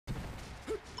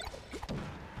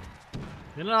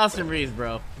You're not Austin Reeves,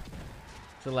 bro.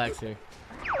 Relax here.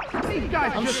 These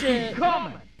guys just keep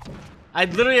coming. I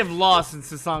literally have lost since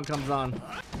the song comes on.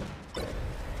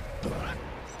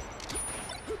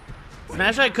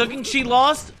 Smash Eye Cooking, she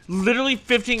lost literally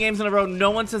 15 games in a row. No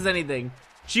one says anything.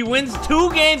 She wins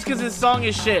 2 games because this song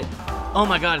is shit. Oh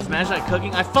my god, is Magi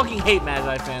Cooking? I fucking hate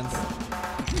Magi fans.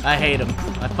 I hate them.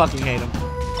 I fucking hate them.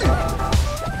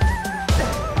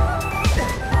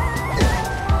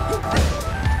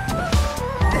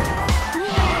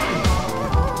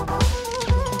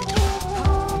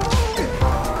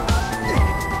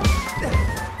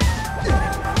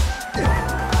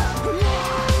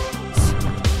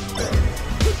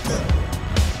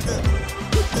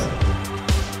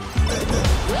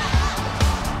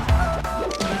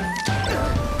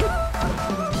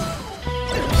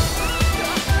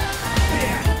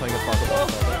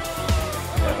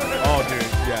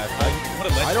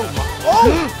 I don't mind. Oh!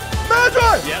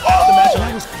 Magi! Yeah, that's the Magi.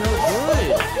 That was so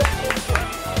good.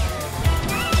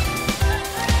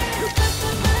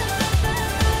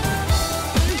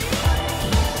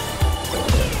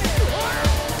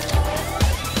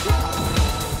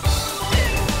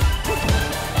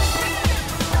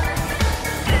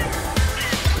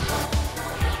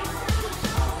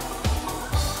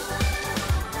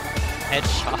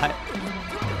 Headshot.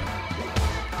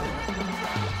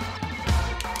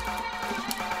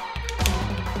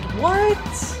 What?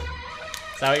 Is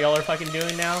that what y'all are fucking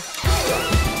doing now?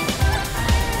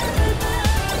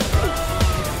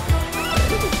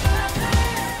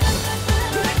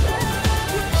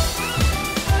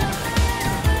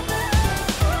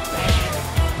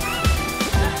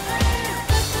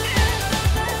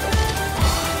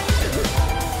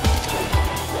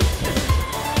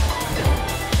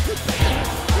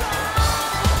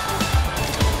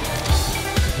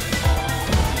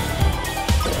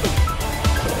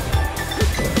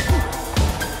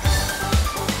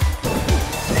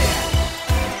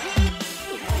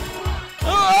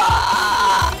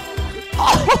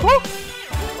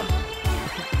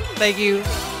 Thank you,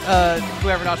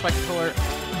 whoever notched my controller.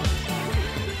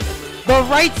 The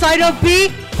right side of B,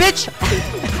 bitch!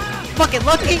 Fucking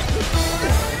lucky!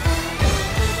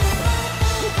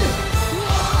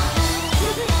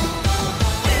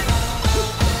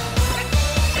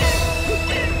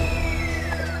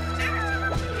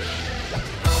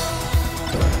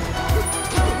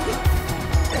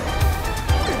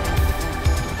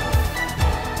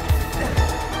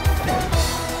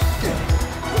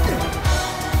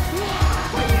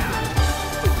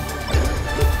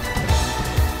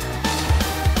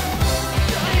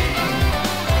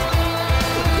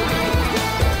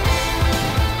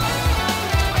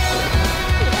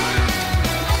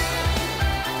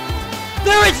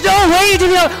 There is no way to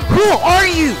know. Who are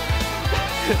you?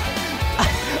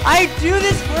 I do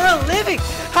this for a living.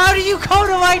 How do you go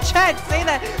to my chat and say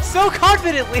that so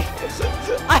confidently?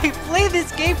 I play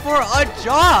this game for a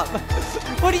job.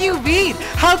 What do you mean?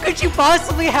 How could you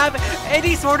possibly have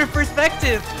any sort of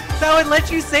perspective that would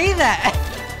let you say that?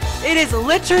 It is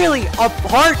literally a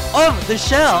part of the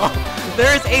shell.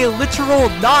 There is a literal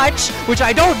notch, which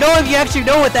I don't know if you actually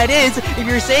know what that is if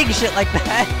you're saying shit like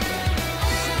that.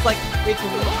 It's like, it's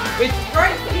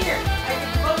right here. I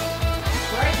can look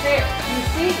right there.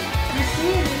 You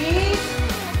see me?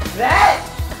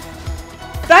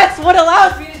 That's what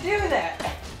allows me to do that.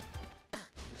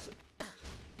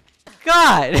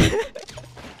 God.